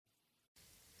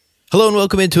Hello and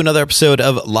welcome into another episode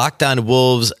of Locked On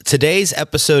Wolves. Today's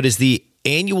episode is the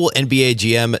annual NBA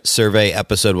GM survey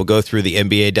episode. We'll go through the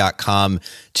NBA.com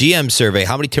GM survey.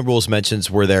 How many Timberwolves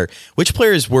mentions were there? Which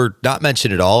players were not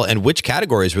mentioned at all? And which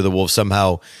categories were the Wolves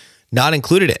somehow not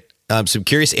included in? Some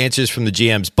curious answers from the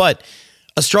GMs, but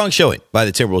a strong showing by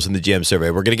the Timberwolves in the GM survey.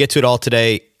 We're going to get to it all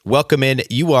today. Welcome in.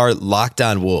 You are Locked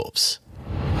On Wolves.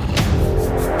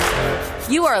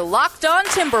 You are Locked On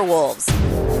Timberwolves,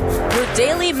 your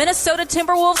daily Minnesota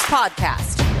Timberwolves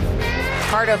podcast.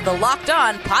 Part of the Locked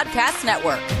On Podcast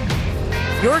Network.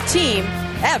 Your team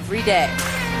every day.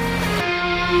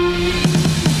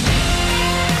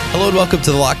 Hello and welcome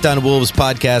to the Locked On Wolves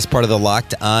podcast, part of the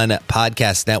Locked On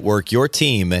Podcast Network, your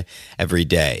team every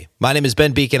day. My name is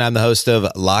Ben Beacon. I'm the host of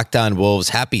Locked On Wolves.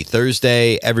 Happy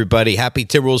Thursday, everybody. Happy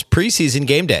Timberwolves preseason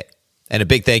game day. And a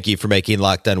big thank you for making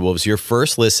Locked On Wolves your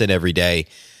first listen every day.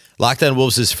 Locked On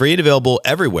Wolves is free and available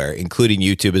everywhere, including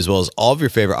YouTube, as well as all of your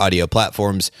favorite audio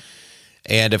platforms.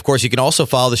 And, of course, you can also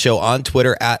follow the show on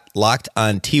Twitter at Locked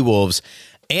On T-Wolves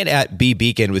and at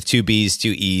B-Beacon with two B's,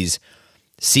 two E's,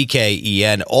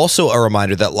 CKEN. Also a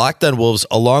reminder that Locked On Wolves,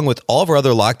 along with all of our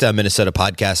other Locked On Minnesota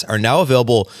podcasts, are now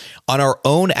available on our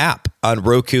own app on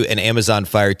Roku and Amazon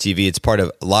Fire TV. It's part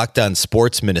of Locked On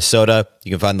Sports Minnesota.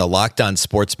 You can find the Locked On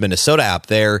Sports Minnesota app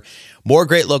there. More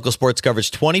great local sports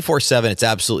coverage 24/7. It's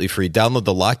absolutely free. Download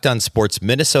the Locked On Sports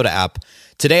Minnesota app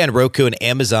today on Roku and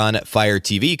Amazon Fire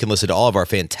TV. You can listen to all of our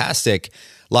fantastic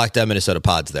Locked On Minnesota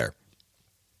pods there.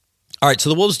 All right, so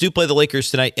the Wolves do play the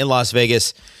Lakers tonight in Las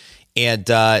Vegas. And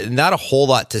not a whole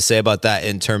lot to say about that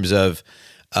in terms of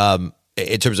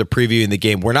previewing the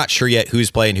game. We're not sure yet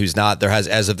who's playing, who's not. There has,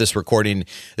 as of this recording,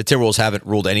 the Timberwolves haven't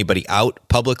ruled anybody out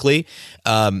publicly.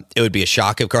 It would be a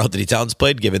shock if Karl-Anthony Towns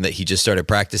played, given that he just started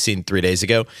practicing 3 days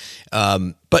ago.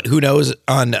 But who knows?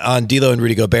 On D'Lo and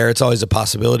Rudy Gobert, it's always a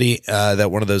possibility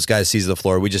that one of those guys sees the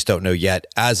floor. We just don't know yet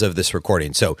as of this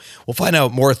recording. So we'll find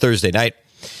out more Thursday night.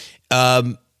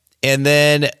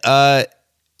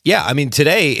 Yeah, I mean,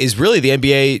 today is really the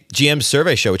NBA GM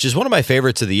survey show, which is one of my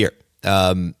favorites of the year.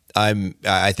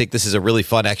 I think this is a really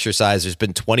fun exercise. There's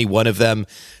been 21 of them.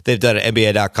 They've done it at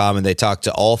NBA.com, and they talk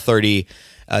to all 30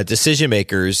 decision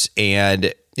makers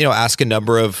and ask a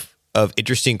number of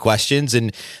interesting questions.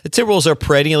 And the Timberwolves are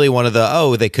perennially one of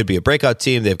they could be a breakout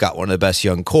team. They've got one of the best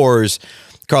young cores.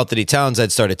 Karl-Anthony Towns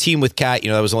had started a team with Cat.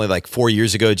 That was only like 4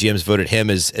 years ago. GMs voted him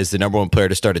as the number one player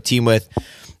to start a team with.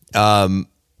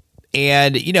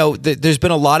 And, there's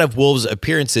been a lot of Wolves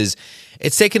appearances.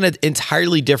 It's taken an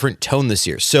entirely different tone this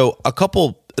year. So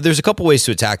there's a couple ways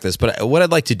to attack this, but what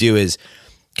I'd like to do is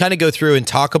kind of go through and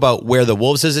talk about where the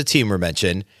Wolves as a team were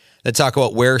mentioned, then talk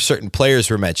about where certain players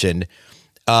were mentioned,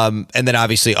 and then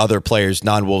obviously other players,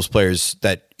 non-Wolves players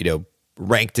that,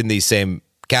 ranked in these same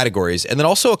categories. And then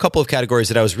also a couple of categories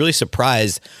that I was really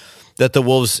surprised that the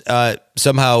Wolves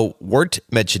somehow weren't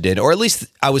mentioned in, or at least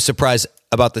I was surprised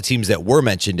about the teams that were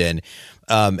mentioned in,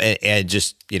 and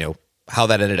just, how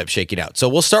that ended up shaking out. So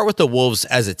we'll start with the Wolves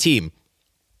as a team.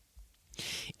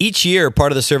 Each year,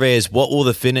 part of the survey is what will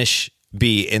the finish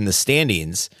be in the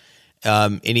standings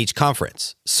in each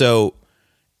conference. So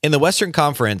in the Western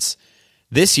Conference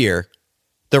this year,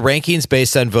 the rankings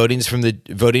based on voting from the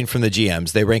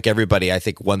GMs, they rank everybody, I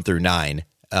think, 1 through 9.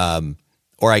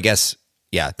 Or I guess,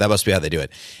 yeah, that must be how they do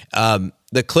it.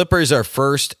 The Clippers are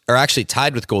actually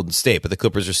tied with Golden State, but the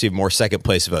Clippers receive more second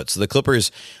place votes. So the Clippers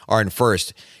are in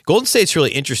first. Golden State's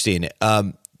really interesting.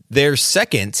 They're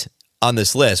second on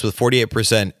this list with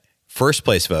 48% first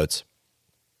place votes,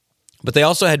 but they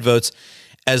also had votes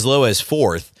as low as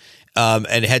fourth,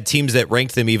 and had teams that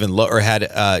ranked them even lower, or had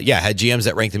GMs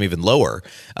that ranked them even lower,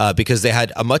 because they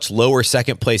had a much lower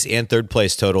second place and third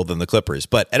place total than the Clippers.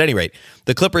 But at any rate,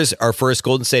 the Clippers are first,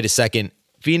 Golden State is second,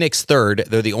 Phoenix third.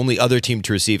 They're the only other team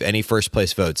to receive any first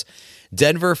place votes.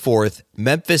 Denver fourth,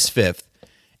 Memphis fifth,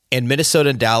 and Minnesota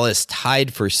and Dallas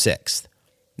tied for sixth.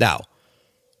 Now,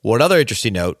 one other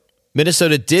interesting note,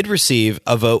 Minnesota did receive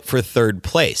a vote for third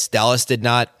place. Dallas did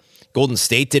not. Golden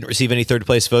State didn't receive any third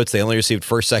place votes. They only received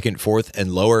first, second, fourth,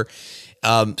 and lower.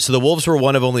 So the Wolves were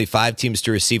one of only 5 teams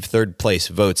to receive third place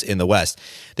votes in the West.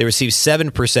 They received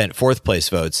 7% fourth place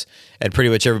votes, and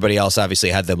pretty much everybody else obviously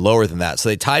had them lower than that. So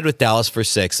they tied with Dallas for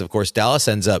 6th. Of course, Dallas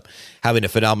ends up having a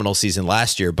phenomenal season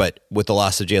last year, but with the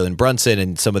loss of Jalen Brunson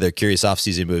and some of their curious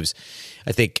offseason moves,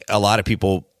 I think a lot of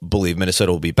people believe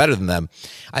Minnesota will be better than them.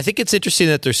 I think it's interesting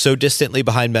that they're so distantly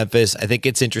behind Memphis. I think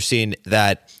it's interesting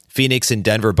that Phoenix and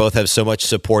Denver both have so much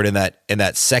support in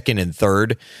that second and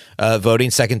third voting,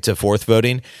 second to fourth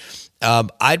voting.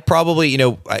 I'd probably,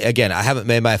 again, I haven't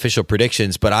made my official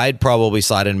predictions, but I'd probably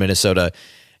slide in Minnesota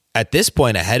at this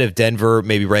point ahead of Denver,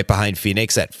 maybe right behind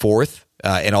Phoenix at 4th,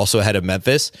 and also ahead of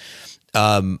Memphis.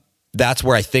 That's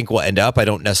where I think we'll end up. I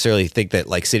don't necessarily think that,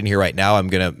 like, sitting here right now, I'm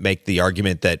going to make the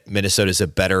argument that Minnesota's a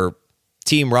better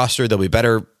team roster. They'll be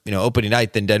better, opening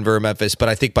night than Denver or Memphis, but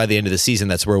I think by the end of the season,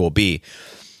 that's where we'll be.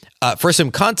 For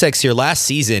some context here, last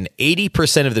season,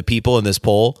 80% of the people in this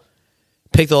poll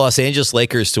picked the Los Angeles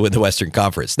Lakers to win the Western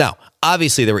Conference. Now,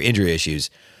 obviously there were injury issues,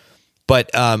 but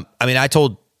I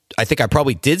think I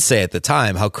probably did say at the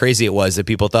time how crazy it was that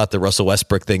people thought the Russell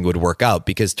Westbrook thing would work out,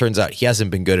 because it turns out he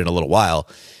hasn't been good in a little while,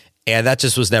 and that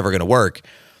just was never going to work.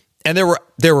 And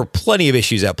there were plenty of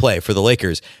issues at play for the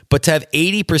Lakers, but to have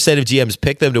 80% of GMs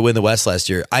pick them to win the West last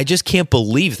year, I just can't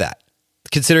believe that,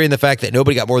 considering the fact that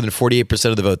nobody got more than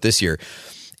 48% of the vote this year.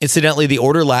 Incidentally, the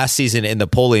order last season in the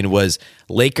polling was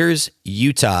Lakers,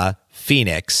 Utah,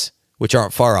 Phoenix, which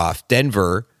aren't far off,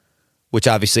 Denver, which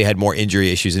obviously had more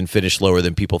injury issues and finished lower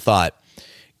than people thought,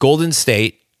 Golden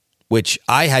State, which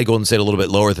I had Golden State a little bit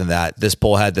lower than that. This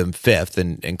poll had them 5th,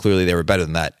 and clearly they were better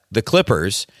than that. The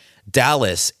Clippers,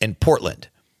 Dallas, and Portland.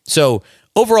 So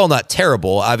overall, not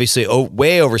terrible. Obviously,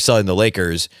 way overselling the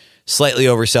Lakers, slightly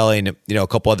overselling, a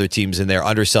couple other teams in there,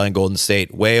 underselling Golden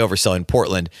State, way overselling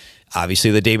Portland.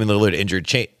 Obviously, the Damian Lillard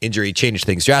injury changed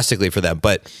things drastically for them.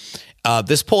 But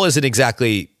this poll isn't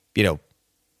exactly,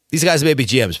 these guys may be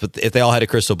GMs, but if they all had a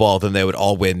crystal ball, then they would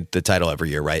all win the title every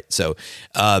year, right? So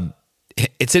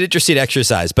it's an interesting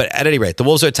exercise. But at any rate, the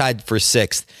Wolves are tied for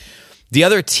 6th. The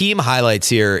other team highlights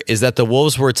here is that the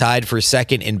Wolves were tied for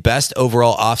 2nd in best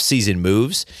overall offseason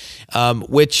moves,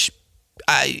 which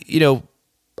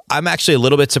I'm actually a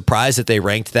little bit surprised that they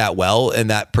ranked that well in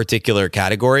that particular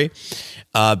category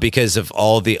because of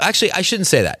all the. Actually, I shouldn't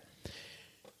say that.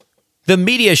 The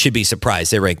media should be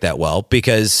surprised they ranked that well,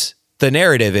 because the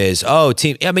narrative is,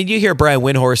 team. I mean, you hear Brian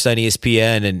Windhorst on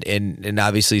ESPN, and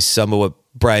obviously some of what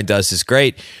Brian does is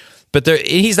great. But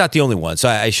he's not the only one, so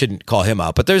I shouldn't call him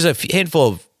out. But there's a handful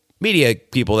of media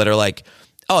people that are like,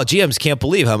 GMs can't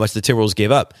believe how much the Timberwolves gave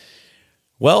up.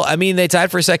 Well, I mean, they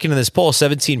tied for 2nd in this poll,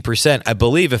 17%. I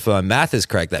believe, if my math is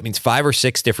correct, that means 5 or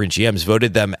 6 different GMs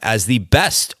voted them as the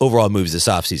best overall moves this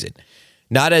offseason.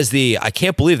 Not as I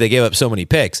can't believe they gave up so many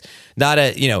picks. Not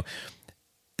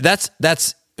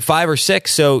that's 5 or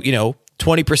 6, so,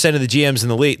 20% of the GMs in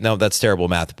the league. No, that's terrible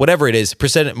math. Whatever it is,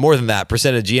 more than that,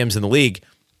 percent of GMs in the league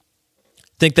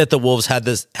think that the Wolves had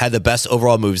the best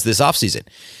overall moves this offseason.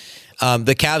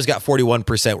 The Cavs got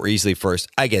 41%, were easily first.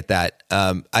 I get that.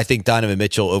 I think Donovan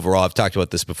Mitchell overall, I've talked about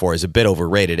this before, is a bit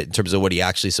overrated in terms of what he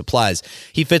actually supplies.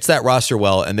 He fits that roster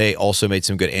well, and they also made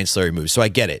some good ancillary moves, so I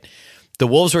get it. The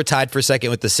Wolves were tied for 2nd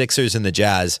with the Sixers and the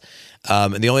Jazz,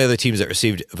 and the only other teams that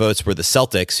received votes were the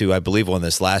Celtics, who I believe won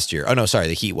this last year. Oh, no, sorry,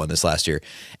 the Heat won this last year.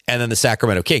 And then the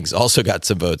Sacramento Kings also got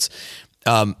some votes.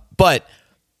 But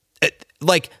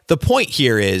the point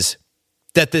here is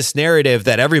that this narrative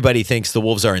that everybody thinks the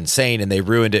Wolves are insane and they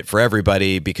ruined it for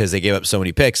everybody because they gave up so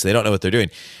many picks, they don't know what they're doing.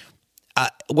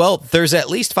 Well, there's at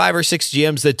least 5 or 6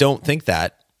 GMs that don't think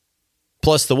that,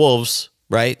 plus the Wolves,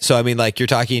 right? So, I mean, you're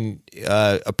talking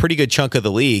a pretty good chunk of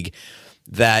the league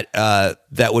that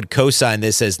would co-sign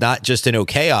this as not just an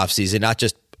okay offseason, not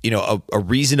just, a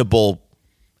reasonable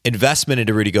investment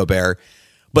into Rudy Gobert,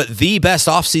 but the best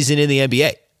offseason in the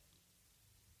NBA.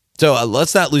 So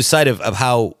let's not lose sight of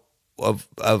how of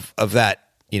that,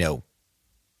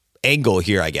 angle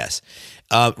here, I guess.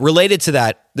 Related to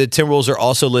that, the Timberwolves are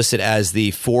also listed as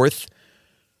the 4th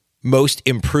most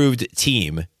improved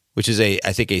team, which is I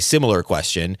think a similar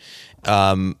question.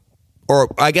 Or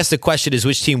I guess the question is,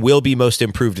 which team will be most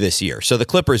improved this year? So the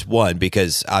Clippers won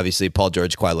because obviously Paul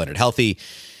George, Kawhi Leonard healthy.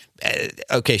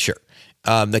 Okay, sure.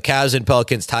 The Cavs and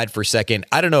Pelicans tied for 2nd.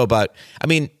 I don't know about,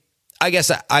 I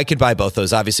guess I could buy both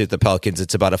those. Obviously, with the Pelicans,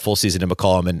 it's about a full season of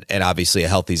McCollum and obviously a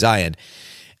healthy Zion.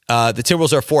 The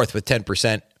Timberwolves are 4th with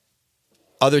 10%.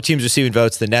 Other teams receiving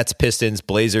votes, the Nets, Pistons,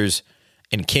 Blazers,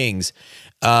 and Kings.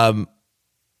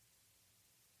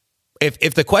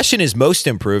 If the question is most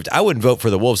improved, I wouldn't vote for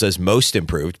the Wolves as most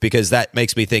improved, because that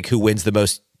makes me think who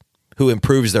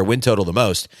improves their win total the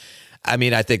most. I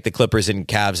think the Clippers and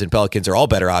Cavs and Pelicans are all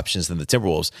better options than the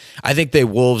Timberwolves. I think the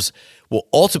Wolves will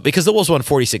also, because the Wolves won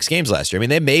 46 games last year.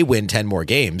 They may win 10 more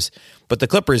games, but the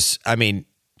Clippers,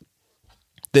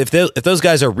 if those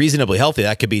guys are reasonably healthy,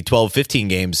 that could be 12, 15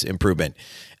 games improvement.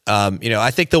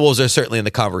 I think the Wolves are certainly in the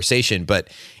conversation, but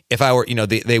if I were,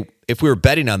 if we were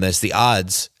betting on this, the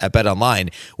odds at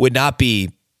BetOnline would not be,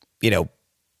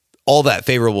 all that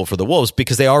favorable for the Wolves,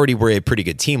 because they already were a pretty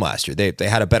good team last year. They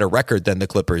had a better record than the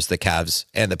Clippers, the Cavs,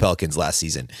 and the Pelicans last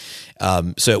season.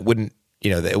 So it wouldn't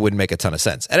it wouldn't make a ton of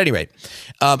sense. At any rate,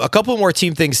 a couple more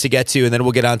team things to get to, and then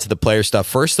we'll get on to the player stuff.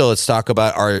 First, though, let's talk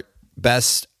about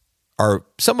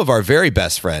some of our very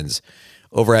best friends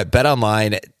over at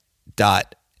betonline.net.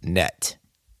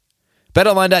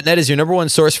 BetOnline.net is your number one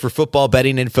source for football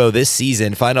betting info this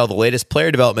season. Find all the latest player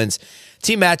developments,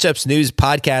 team matchups, news,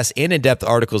 podcasts, and in-depth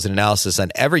articles and analysis on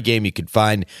every game you could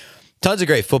find. Tons of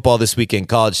great football this weekend,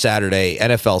 college Saturday,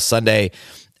 NFL Sunday.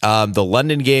 The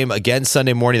London game, again,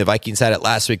 Sunday morning. The Vikings had it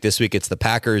last week. This week, it's the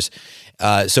Packers.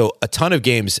 So a ton of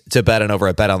games to bet on over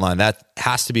at BetOnline. That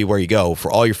has to be where you go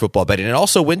for all your football betting. And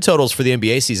also win totals for the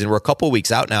NBA season. We're a couple of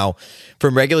weeks out now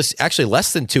from actually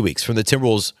less than 2 weeks from the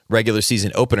Timberwolves regular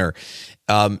season opener.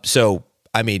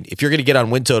 If you're going to get on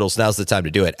win totals, now's the time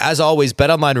to do it. As always,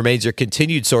 BetOnline remains your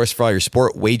continued source for all your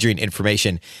sport wagering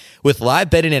information. With live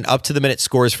betting and up-to-the-minute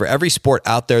scores for every sport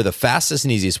out there, the fastest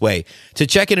and easiest way to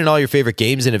check in on all your favorite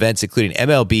games and events, including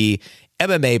MLB,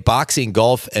 MMA, boxing,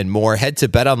 golf, and more. Head to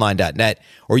betonline.net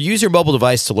or use your mobile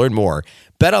device to learn more.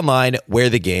 BetOnline, where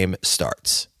the game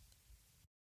starts.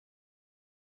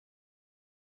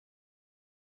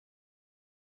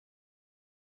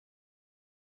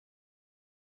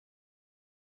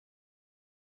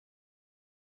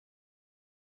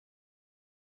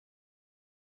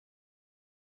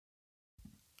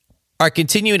 All right,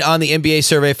 continuing on the NBA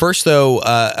survey. First, though,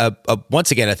 once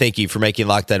again, a thank you for making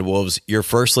Locked On Wolves your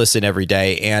first listen every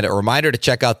day. And a reminder to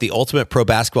check out the Ultimate Pro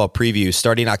Basketball Preview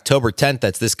starting October 10th.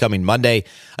 That's this coming Monday.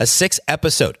 A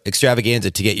 6-episode extravaganza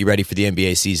to get you ready for the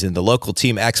NBA season. The local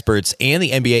team experts and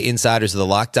the NBA insiders of the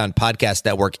Locked On Podcast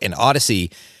Network and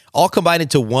Odyssey all combined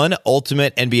into one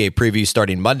Ultimate NBA Preview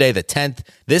starting Monday the 10th,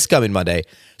 this coming Monday.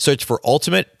 Search for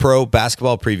Ultimate Pro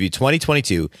Basketball Preview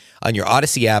 2022 on your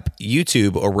Odyssey app,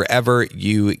 YouTube, or wherever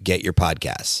you get your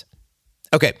podcasts.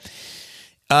 Okay,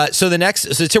 so the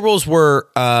Timberwolves were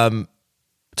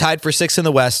tied for 6th in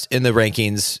the West in the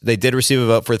rankings. They did receive a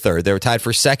vote for 3rd. They were tied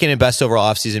for 2nd in best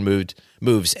overall offseason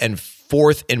moves and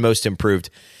 4th in most improved.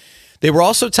 They were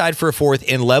also tied for 4th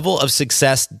in level of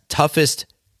success toughest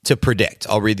to predict.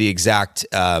 I'll read the exact,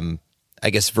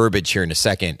 verbiage here in a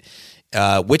second.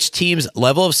 Which team's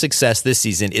level of success this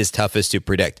season is toughest to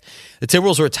predict? The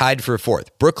Timberwolves were tied for 4th.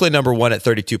 Brooklyn, number 1 at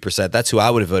 32%. That's who I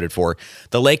would have voted for.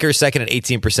 The Lakers, 2nd at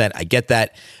 18%. I get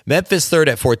that. Memphis, 3rd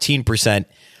at 14%.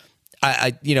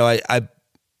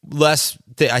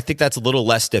 I think that's a little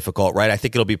less difficult, right? I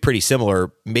think it'll be pretty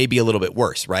similar, maybe a little bit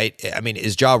worse, right? I mean,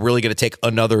 is Ja really going to take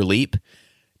another leap?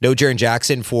 No Jaren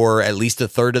Jackson for at least a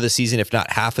third of the season, if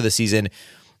not half of the season.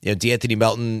 D'Anthony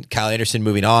Melton, Kyle Anderson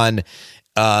moving on.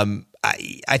 I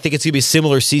think it's going to be a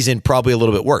similar season, probably a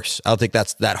little bit worse. I don't think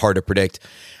that's that hard to predict.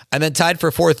 And then tied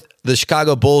for 4th, the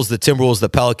Chicago Bulls, the Timberwolves, the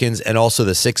Pelicans, and also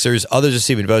the Sixers. Others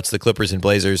receiving votes, the Clippers and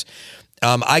Blazers.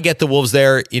 I get the Wolves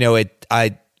there.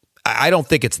 I don't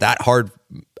think it's that hard.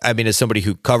 I mean, as somebody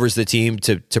who covers the team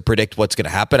to predict what's going to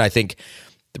happen, I think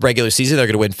the regular season they're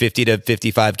going to win 50 to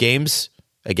 55 games.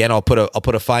 Again, I'll put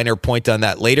a finer point on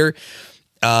that later.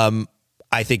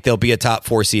 I think they'll be a top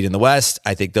 4 seed in the West.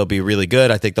 I think they'll be really good.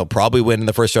 I think they'll probably win in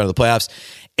the first round of the playoffs.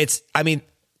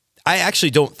 I actually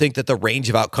don't think that the range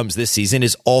of outcomes this season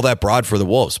is all that broad for the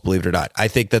Wolves, believe it or not. I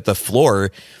think that the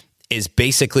floor is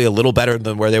basically a little better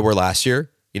than where they were last year,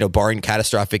 barring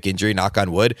catastrophic injury, knock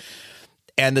on wood.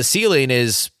 And the ceiling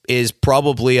is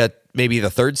probably maybe the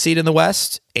 3rd seed in the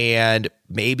West and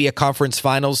maybe a conference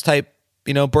finals type,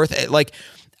 berth. Like,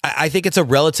 I think it's a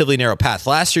relatively narrow path.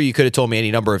 Last year, you could have told me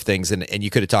any number of things and you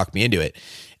could have talked me into it.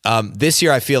 This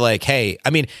year, I feel like, hey,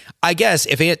 I guess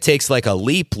if Ant takes like a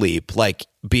leap, like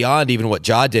beyond even what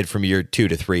Ja did from year 2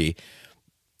 to 3,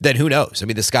 then who knows?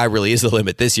 The sky really is the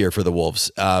limit this year for the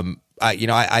Wolves.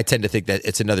 I tend to think that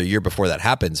it's another year before that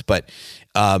happens, but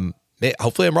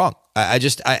hopefully I'm wrong. I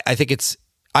think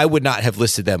I would not have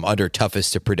listed them under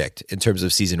toughest to predict in terms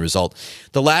of season result.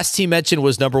 The last team mentioned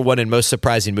was number 1 in most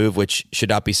surprising move, which should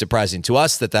not be surprising to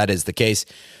us that is the case.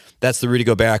 That's the Rudy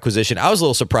Gobert acquisition. I was a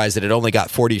little surprised that it only got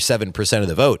 47% of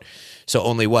the vote. So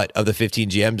only of the 15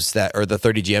 GMs or the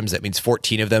 30 GMs, that means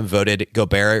 14 of them voted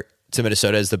Gobert to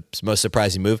Minnesota as the most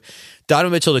surprising move.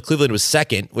 Donovan Mitchell to Cleveland was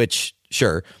 2nd, which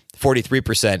sure,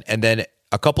 43%. And then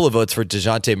a couple of votes for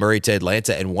DeJounte Murray to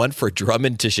Atlanta and 1 for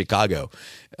Drummond to Chicago,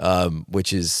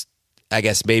 which is, I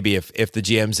guess, maybe if the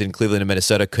GMs in Cleveland and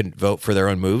Minnesota couldn't vote for their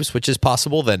own moves, which is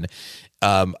possible, then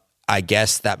I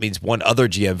guess that means one other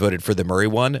GM voted for the Murray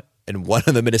one and one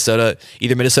of the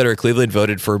either Minnesota or Cleveland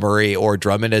voted for Murray or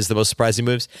Drummond as the most surprising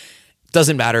moves.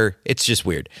 Doesn't matter. It's just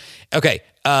weird. Okay,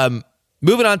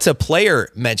 moving on to player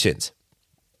mentions.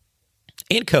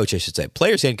 And coach, I should say.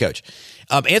 Players and coach.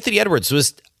 Anthony Edwards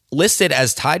was listed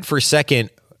as tied for 2nd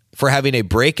for having a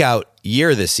breakout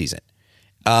year this season.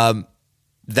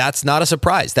 That's not a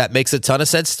surprise. That makes a ton of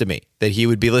sense to me that he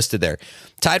would be listed there.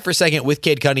 Tied for second with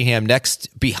Cade Cunningham,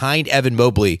 next behind Evan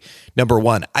Mobley, number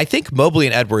 1. I think Mobley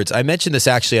and Edwards, I mentioned this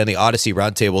actually on the Odyssey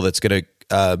Roundtable that's going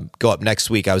to go up next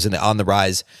week. I was in the On the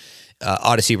Rise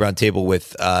Odyssey Roundtable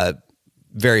with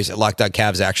various Locked On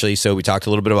Cavs, actually. So we talked a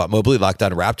little bit about Mobley, Locked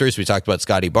On Raptors. We talked about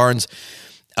Scotty Barnes.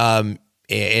 And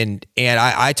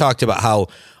I talked about how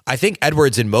I think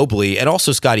Edwards and Mobley, and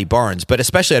also Scotty Barnes, but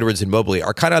especially Edwards and Mobley,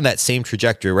 are kind of on that same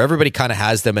trajectory where everybody kind of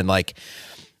has them in like,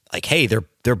 hey,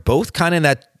 they're both kind of in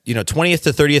that 20th to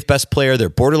 30th best player. They're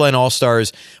borderline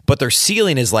all-stars, but their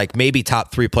ceiling is like maybe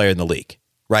top 3 player in the league,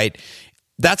 right?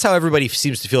 That's how everybody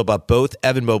seems to feel about both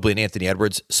Evan Mobley and Anthony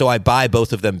Edwards. So I buy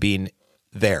both of them being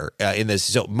there in this.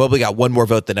 So Mobley got one more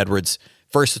vote than Edwards,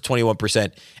 first with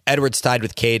 21%. Edwards tied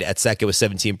with Cade at second with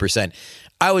 17%.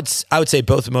 I would say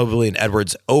both Mobley and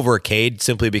Edwards over Cade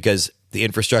simply because the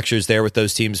infrastructure is there with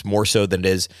those teams more so than it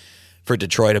is for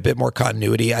Detroit. A bit more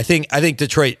continuity. I think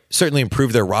Detroit certainly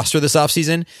improved their roster this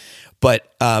offseason,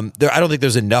 but I don't think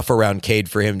there's enough around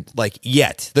Cade for him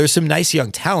yet. There's some nice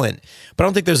young talent, but I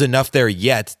don't think there's enough there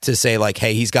yet to say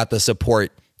hey, he's got the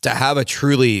support to have a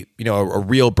truly a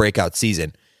real breakout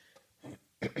season.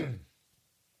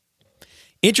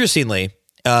 Interestingly,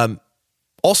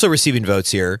 also receiving votes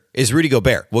here is Rudy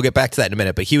Gobert. We'll get back to that in a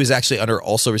minute, but he was actually under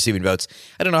also receiving votes.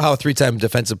 I don't know how a 3-time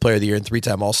Defensive Player of the Year and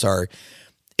 3-time All-Star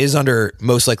is under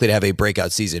most likely to have a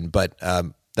breakout season, but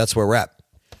that's where we're at.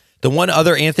 The one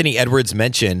other Anthony Edwards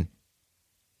mention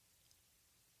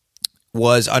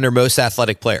was under most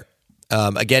athletic player.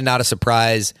 Again, not a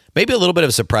surprise. Maybe a little bit of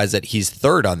a surprise that he's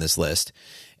third on this list.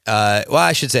 Well,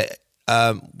 I should say,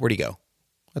 where'd he go?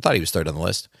 I thought he was third on the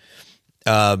list.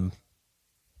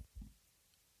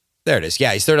 There it is.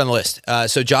 Yeah, he's third on the list.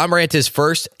 So Ja Morant is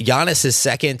first. Giannis is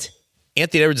second.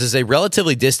 Anthony Edwards is a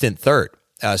relatively distant third.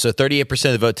 So 38%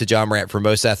 of the vote to Ja Morant for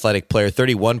most athletic player,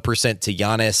 31% to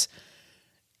Giannis,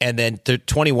 and then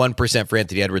 21% for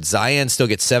Anthony Edwards. Zion still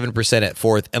gets 7% at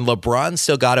fourth, and LeBron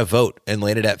still got a vote and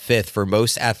landed at fifth for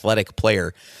most athletic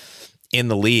player in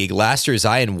the league. Last year,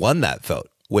 Zion won that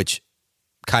vote, which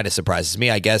kind of surprises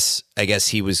me. I guess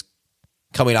he was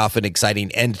coming off an exciting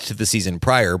end to the season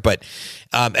prior, but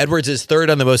Edwards is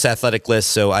third on the most athletic list,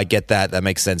 so I get that. That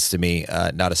makes sense to me.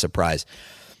 Not a surprise.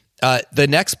 The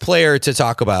next player to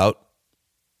talk about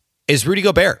is Rudy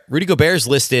Gobert. Rudy Gobert is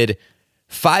listed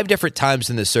 5 different times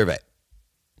in this survey.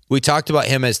 We talked about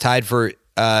him as tied for,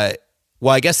 I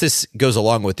guess this goes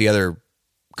along with the other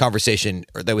conversation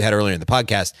that we had earlier in the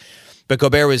podcast, but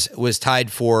Gobert was tied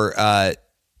for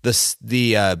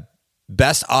the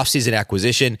best offseason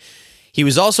acquisition. He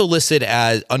was also listed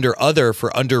as under other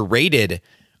for underrated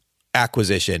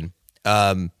acquisition.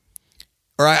 Or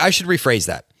I should rephrase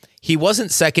that. He wasn't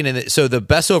second in so the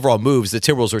best overall moves, the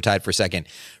Timberwolves were tied for second.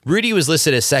 Rudy was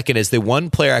listed as second as the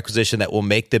one player acquisition that will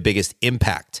make the biggest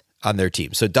impact on their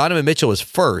team. So Donovan Mitchell was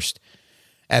first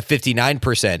at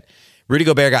 59%. Rudy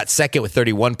Gobert got second with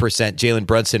 31%. Jalen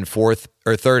Brunson third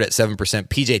at 7%.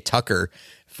 PJ Tucker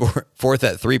fourth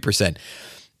at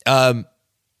 3%.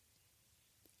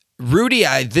 Rudy,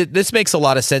 this makes a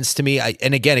lot of sense to me.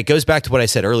 And again, it goes back to what I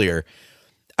said earlier.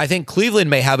 I think Cleveland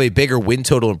may have a bigger win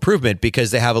total improvement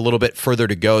because they have a little bit further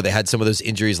to go. They had some of those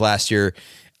injuries last year,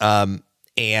 and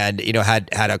had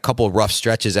a couple of rough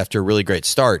stretches after a really great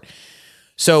start.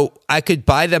 So I could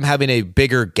buy them having a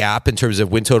bigger gap in terms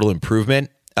of win total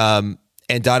improvement, and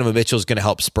Donovan Mitchell is going to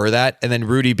help spur that. And then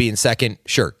Rudy being second,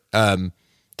 sure,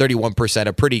 31%,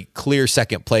 a pretty clear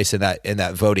second place in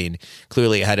that voting,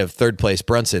 clearly ahead of third place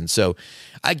Brunson. So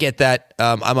I get that.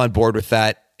 I'm on board with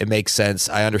that. It makes sense.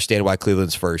 I understand why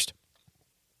Cleveland's first.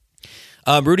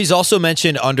 Rudy's also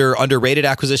mentioned under underrated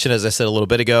acquisition, as I said a little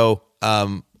bit ago.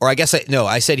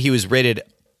 I said he was rated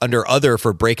under other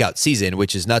for breakout season,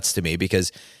 which is nuts to me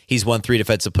because he's won 3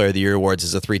 Defensive Player of the Year awards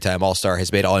as a 3-time All-Star,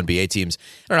 has made All-NBA teams.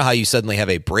 I don't know how you suddenly have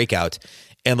a breakout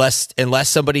unless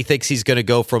somebody thinks he's going to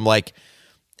go from like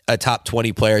a top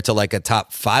 20 player to like a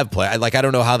top 5 player. I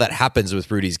don't know how that happens with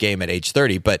Rudy's game at age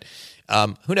 30, but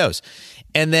who knows?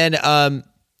 And then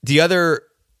the other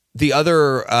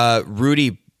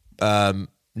Rudy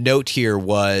note here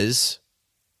was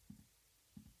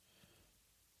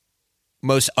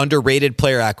most underrated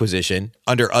player acquisition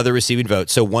under other receiving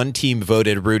votes. So one team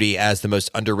voted Rudy as the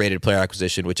most underrated player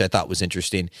acquisition, which I thought was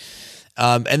interesting.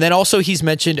 And then also he's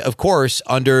mentioned, of course,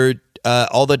 under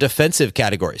all the defensive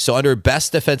categories. So under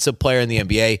best defensive player in the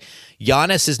NBA,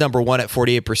 Giannis is number 1 at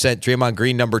 48%. Draymond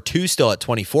Green, number 2, still at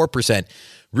 24%.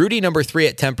 Rudy number 3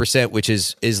 at 10%, which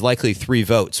is likely 3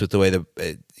 votes with the way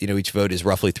each vote is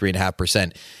roughly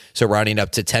 3.5%. So rounding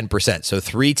up to 10%. So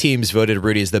 3 teams voted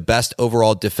Rudy as the best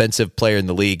overall defensive player in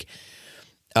the league.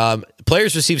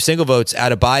 Players received single votes: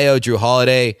 Adebayo, Drew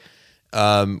Holiday,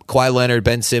 Kawhi Leonard,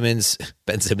 Ben Simmons.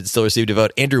 Ben Simmons still received a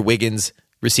vote. Andrew Wiggins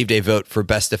received a vote for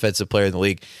best defensive player in the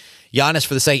league. Giannis,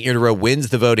 for the second year in a row, wins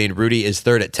the voting. Rudy is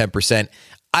third at 10%.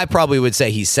 I probably would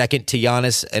say he's second to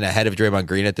Giannis and ahead of Draymond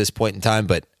Green at this point in time,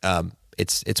 but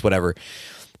it's whatever.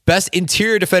 Best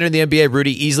interior defender in the NBA,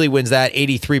 Rudy easily wins that,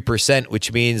 83%,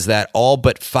 which means that all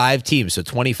but 5 teams, so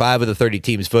 25 of the 30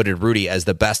 teams, voted Rudy as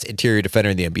the best interior defender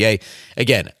in the NBA.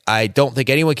 Again, I don't think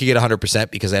anyone can get 100%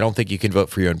 because I don't think you can vote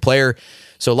for your own player.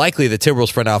 So likely the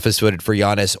Timberwolves front office voted for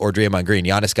Giannis or Draymond Green.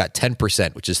 Giannis got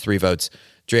 10%, which is 3 votes.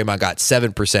 Draymond got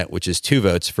 7%, which is 2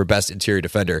 votes for best interior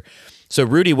defender. So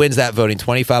Rudy wins that voting,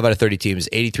 25 out of 30 teams,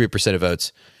 83% of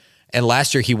votes. And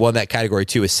last year he won that category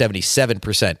too with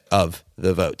 77% of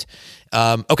the vote.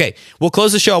 Okay, we'll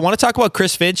close the show. I want to talk about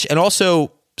Chris Finch and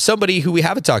also somebody who we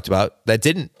haven't talked about that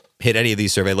didn't hit any of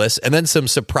these survey lists, and then some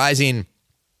surprising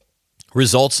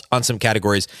results on some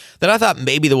categories that I thought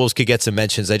maybe the Wolves could get some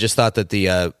mentions. I just thought that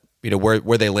the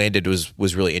where they landed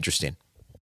was really interesting.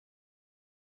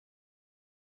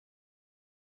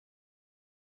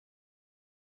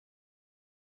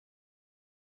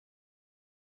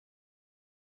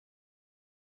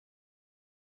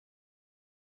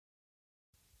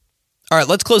 All right,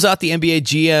 let's close out the NBA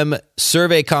GM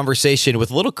survey conversation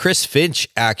with a little Chris Finch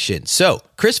action. So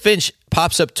Chris Finch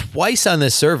pops up twice on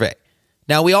this survey.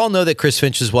 Now, we all know that Chris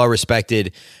Finch is well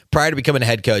respected. Prior to becoming a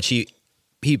head coach, he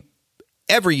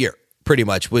every year pretty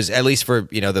much was, at least for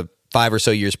the 5 or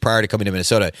so years prior to coming to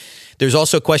Minnesota. There's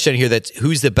also a question here that's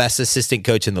who's the best assistant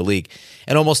coach in the league.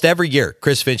 And almost every year,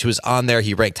 Chris Finch was on there.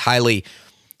 He ranked highly.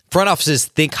 Front offices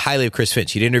think highly of Chris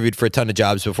Finch. He'd interviewed for a ton of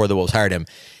jobs before the Wolves hired him.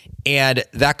 And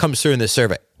that comes through in this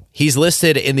survey. He's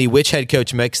listed in the which head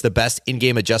coach makes the best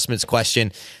in-game adjustments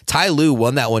question. Ty Lue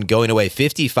won that one going away,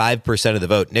 55% of the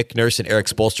vote. Nick Nurse and Eric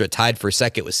Spoelstra tied for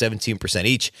second with 17%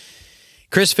 each.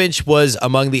 Chris Finch was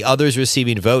among the others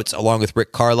receiving votes, along with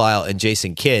Rick Carlisle and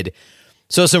Jason Kidd.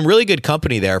 So some really good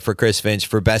company there for Chris Finch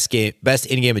for best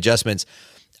in-game adjustments.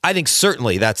 I think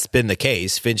certainly that's been the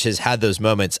case. Finch has had those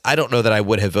moments. I don't know that I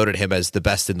would have voted him as the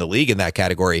best in the league in that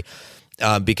category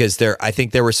because I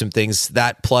think there were some things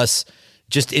that, plus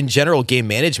just in general game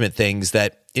management things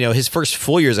that, his first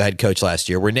full year as a head coach last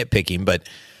year were nitpicking, but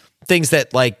things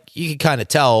that you could kind of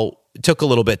tell took a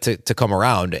little bit to come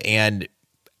around. And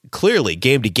clearly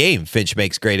game to game, Finch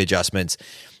makes great adjustments.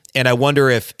 And I wonder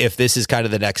if this is kind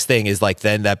of the next thing is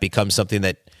then that becomes something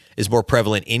that is more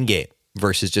prevalent in game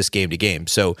versus just game to game.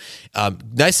 So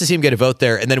nice to see him get a vote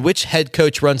there. And then which head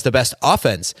coach runs the best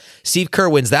offense? Steve Kerr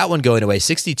wins that one going away,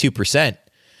 62%.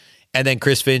 And then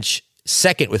Chris Finch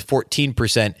second with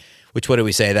 14%, which what do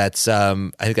we say? That's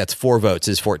I think that's 4 votes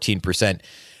is 14%.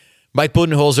 Mike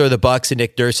Budenholzer of the Bucks and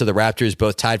Nick Nurse of the Raptors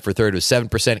both tied for third with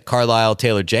 7%. Carlisle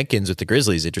Taylor Jenkins with the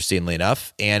Grizzlies, interestingly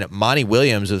enough, and Monty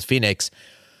Williams with Phoenix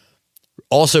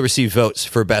also received votes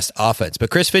for best offense. But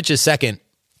Chris Finch is second.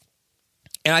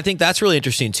 And I think that's really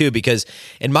interesting too, because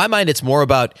in my mind, it's more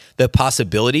about the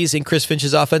possibilities in Chris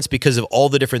Finch's offense because of all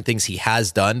the different things he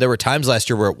has done. There were times last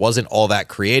year where it wasn't all that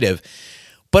creative,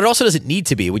 but it also doesn't need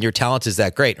to be when your talent is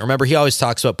that great. Remember, he always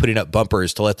talks about putting up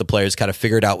bumpers to let the players kind of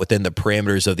figure it out within the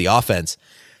parameters of the offense.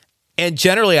 And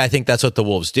generally, I think that's what the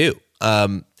Wolves do.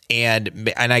 And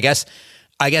I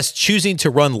guess choosing to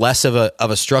run less of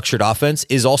a structured offense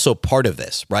is also part of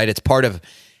this, right? It's part of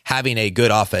having a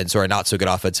good offense or a not so good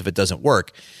offense if it doesn't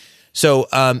work. So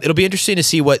it'll be interesting to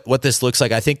see what this looks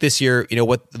like. I think this year,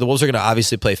 what the Wolves are going to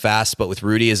obviously play fast, but with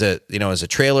Rudy as a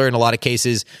trailer in a lot of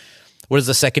cases, what does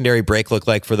the secondary break look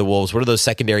like for the Wolves? What are those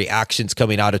secondary actions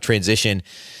coming out of transition?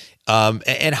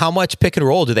 And how much pick and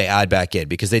roll do they add back in?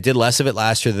 Because they did less of it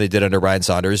last year than they did under Ryan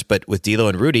Saunders, but with D'Lo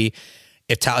and Rudy,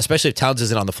 especially if Towns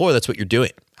isn't on the floor, that's what you're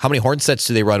doing. How many horn sets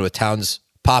do they run with Towns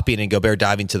popping and Gobert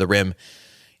diving to the rim?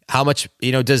 How much,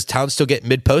 does Towns still get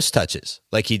mid-post touches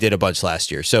like he did a bunch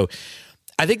last year? So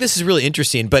I think this is really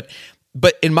interesting, but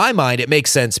in my mind, it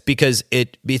makes sense because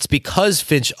it's because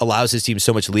Finch allows his team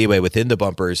so much leeway within the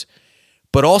bumpers,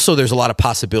 but also there's a lot of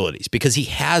possibilities because he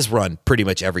has run pretty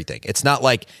much everything. It's not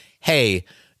like, hey,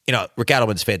 Rick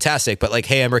Adelman's fantastic, but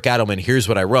hey, I'm Rick Adelman, here's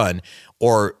what I run.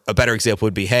 Or a better example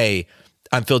would be, hey,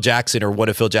 I'm Phil Jackson or one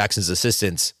of Phil Jackson's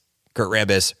assistants, Kurt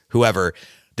Rambis, whoever,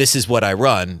 this is what I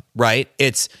run, right?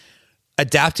 It's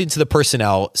adapting to the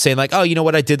personnel, saying oh, you know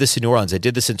what? I did this in New Orleans. I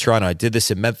did this in Toronto. I did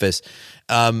this in Memphis.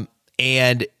 Or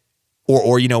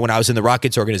when I was in the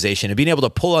Rockets organization and being able to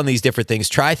pull on these different things,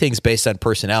 try things based on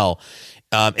personnel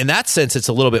In that sense, it's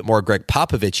a little bit more Greg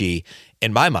Popovich-y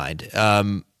in my mind,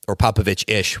 or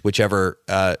Popovich-ish, whichever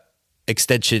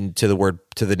extension to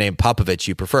the name Popovich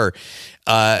you prefer.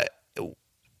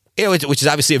 Which is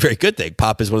obviously a very good thing.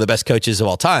 Pop is one of the best coaches of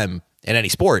all time in any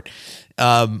sport.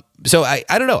 So I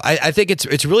don't know. I think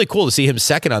it's really cool to see him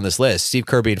second on this list. Steve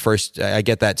Kirby in first. I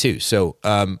get that too. So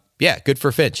yeah, good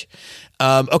for Finch.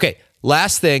 Okay,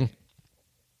 last thing.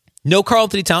 No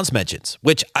Karl-Anthony Towns mentions,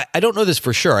 which I don't know this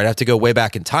for sure. I'd have to go way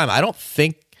back in time. I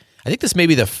think this may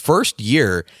be the first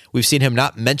year we've seen him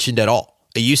not mentioned at all.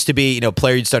 It used to be,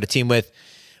 player you'd start a team with.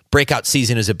 Breakout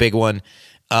season is a big one.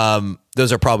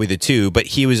 Those are probably the two, but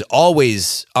he was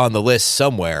always on the list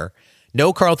somewhere.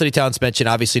 No Karl-Anthony Towns mentioned.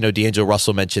 Obviously, no D'Angelo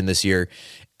Russell mentioned this year.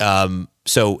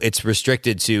 So it's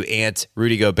restricted to Ant,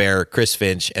 Rudy Gobert, Chris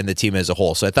Finch, and the team as a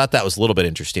whole. So I thought that was a little bit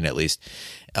interesting, at least.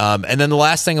 And then the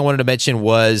last thing I wanted to mention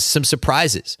was some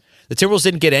surprises. The Timberwolves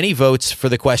didn't get any votes for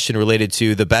the question related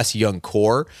to the best young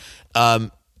core,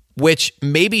 which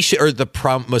maybe or the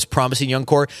most promising young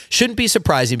core shouldn't be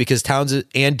surprising because Towns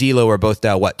and D'Lo are both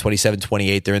now, 27,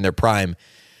 28. They're in their prime.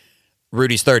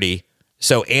 Rudy's 30.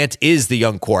 So Ant is the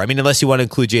young core. I mean, unless you want to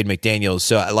include Jaden McDaniels.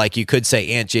 So you could say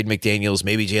Ant, Jaden McDaniels,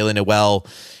 maybe Jalen Noel.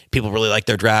 People really like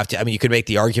their draft. I mean, you could make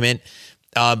the argument.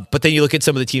 But then you look at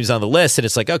some of the teams on the list and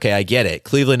it's like, okay, I get it.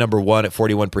 Cleveland number 1 at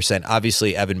 41%.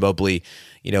 Obviously, Evan Mobley,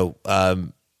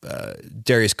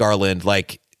 Darius Garland,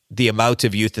 the amount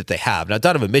of youth that they have. Now,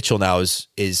 Donovan Mitchell now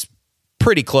is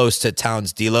pretty close to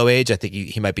Towns' D'Lo age. I think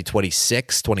he might be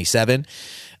 26, 27.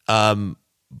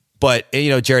 But,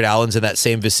 Jared Allen's in that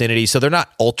same vicinity. So they're not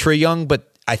ultra young,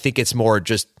 but I think it's more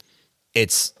just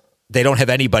they don't have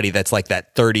anybody that's like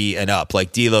that 30 and up.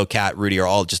 Like D'Lo, Cat, Rudy are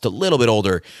all just a little bit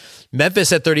older.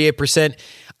 Memphis at 38%.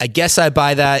 I guess I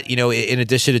buy that. In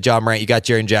addition to John Morant, you got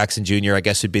Jaren Jackson Jr., I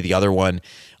guess would be the other one.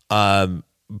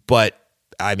 But,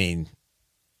 I mean,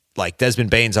 Desmond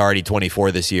Bane's already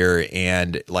 24 this year,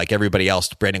 and everybody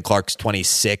else, Brandon Clark's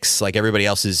 26. Everybody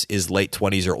else is late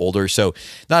 20s or older. So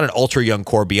not an ultra young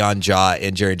core beyond Ja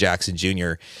and Jaren Jackson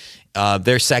Jr.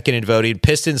 They're second in voting.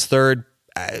 Pistons third.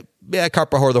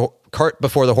 Cart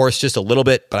before the horse just a little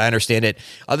bit, but I understand it.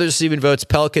 Others receiving votes: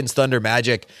 Pelicans, Thunder,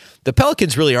 Magic. The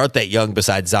Pelicans really aren't that young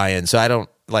besides Zion, so I don't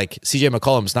CJ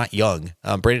McCollum's not young.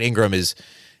 Brandon Ingram is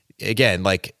again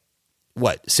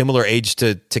similar age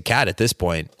to Cat at this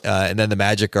point, and then the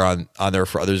Magic are on there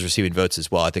for others receiving votes as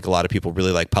well. I think a lot of people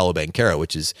really like Paolo Banchero,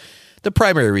 which is the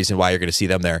primary reason why you're going to see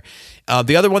them there.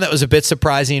 The other one that was a bit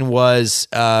surprising was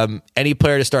any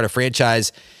player to start a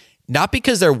franchise. Not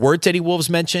because there weren't any Wolves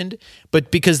mentioned,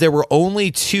 but because there were only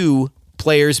 2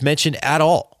 players mentioned at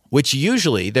all, which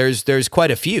usually there's quite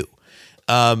a few.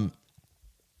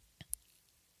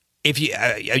 If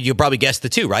you probably guessed the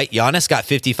 2, right? Giannis got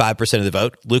 55% of the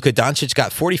vote. Luka Doncic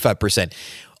got 45%.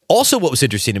 Also, what was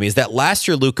interesting to me is that last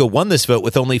year Luka won this vote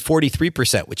with only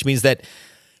 43%, which means that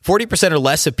 40% or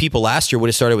less of people last year would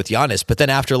have started with Giannis. But then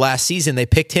after last season, they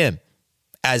picked him.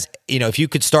 As if you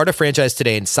could start a franchise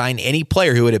today and sign any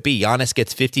player, who would it be? Giannis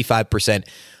gets 55%,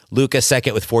 Luka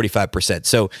second with 45%.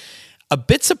 So a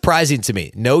bit surprising to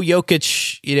me. No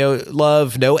Jokic,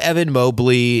 love, no Evan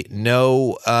Mobley,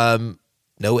 no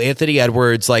Anthony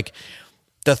Edwards.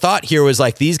 The thought here was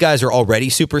these guys are already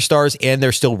superstars and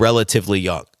they're still relatively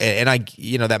young. And I,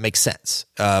 that makes sense.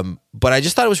 But I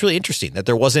just thought it was really interesting that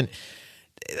there wasn't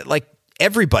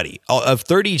everybody of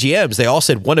 30 GMs, they all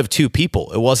said one of 2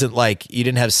 people. It wasn't you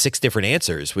didn't have 6 different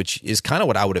answers, which is kind of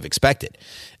what I would have expected.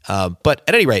 But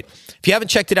at any rate, if you haven't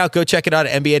checked it out, go check it out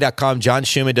at NBA.com. John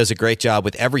Schumann does a great job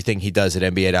with everything he does at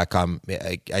NBA.com.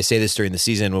 I say this during the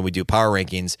season when we do power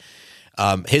rankings.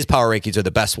 His power rankings are the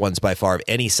best ones by far of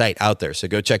any site out there. So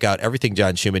go check out everything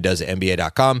John Schumann does at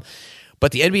NBA.com.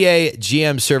 But the NBA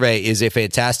GM survey is a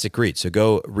fantastic read. So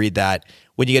go read that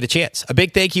when you get a chance. A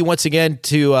big thank you once again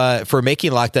for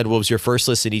making Locked On Wolves your first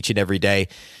listen each and every day.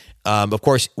 Of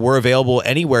course, we're available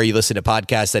anywhere you listen to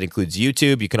podcasts. That includes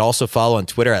YouTube. You can also follow on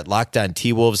Twitter at Locked On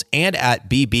T-Wolves and at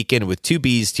BBeacon with 2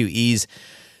 B's, 2 E's,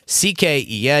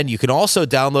 CKEN. You can also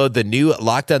download the new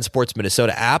Locked On Sports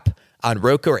Minnesota app on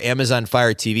Roku or Amazon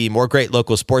Fire TV. More great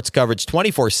local sports coverage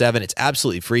 24/7. It's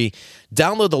absolutely free.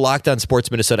 Download the Locked On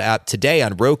Sports Minnesota app today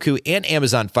on Roku and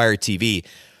Amazon Fire TV.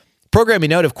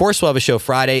 Programming note, of course, we'll have a show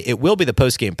Friday. It will be the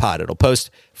post-game pod. It'll post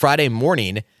Friday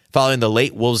morning following the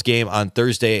late Wolves game on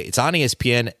Thursday. It's on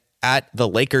ESPN at the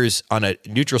Lakers on a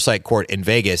neutral site court in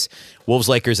Vegas.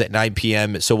 Wolves-Lakers at 9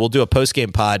 p.m. So we'll do a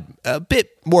post-game pod, a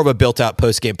bit more of a built-out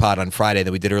post-game pod on Friday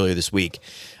than we did earlier this week.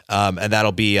 And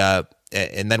that'll be...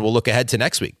 and then we'll look ahead to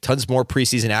next week. Tons more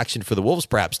preseason action for the Wolves,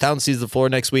 perhaps. Towns sees the floor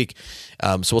next week.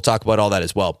 So we'll talk about all that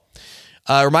as well.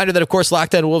 Reminder that, of course,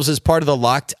 Locked On Wolves is part of the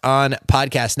Locked On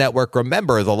Podcast Network.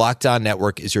 Remember, the Locked On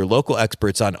Network is your local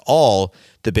experts on all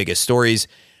the biggest stories.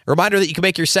 A reminder that you can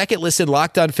make your second listen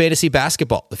Locked On Fantasy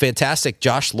Basketball. The fantastic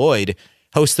Josh Lloyd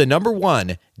hosts the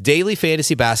 #1 daily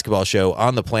fantasy basketball show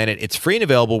on the planet. It's free and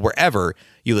available wherever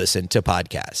you listen to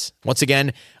podcasts. Once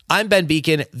again, I'm Ben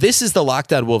Beacon. This is the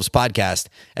Locked On Wolves podcast,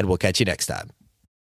 and we'll catch you next time.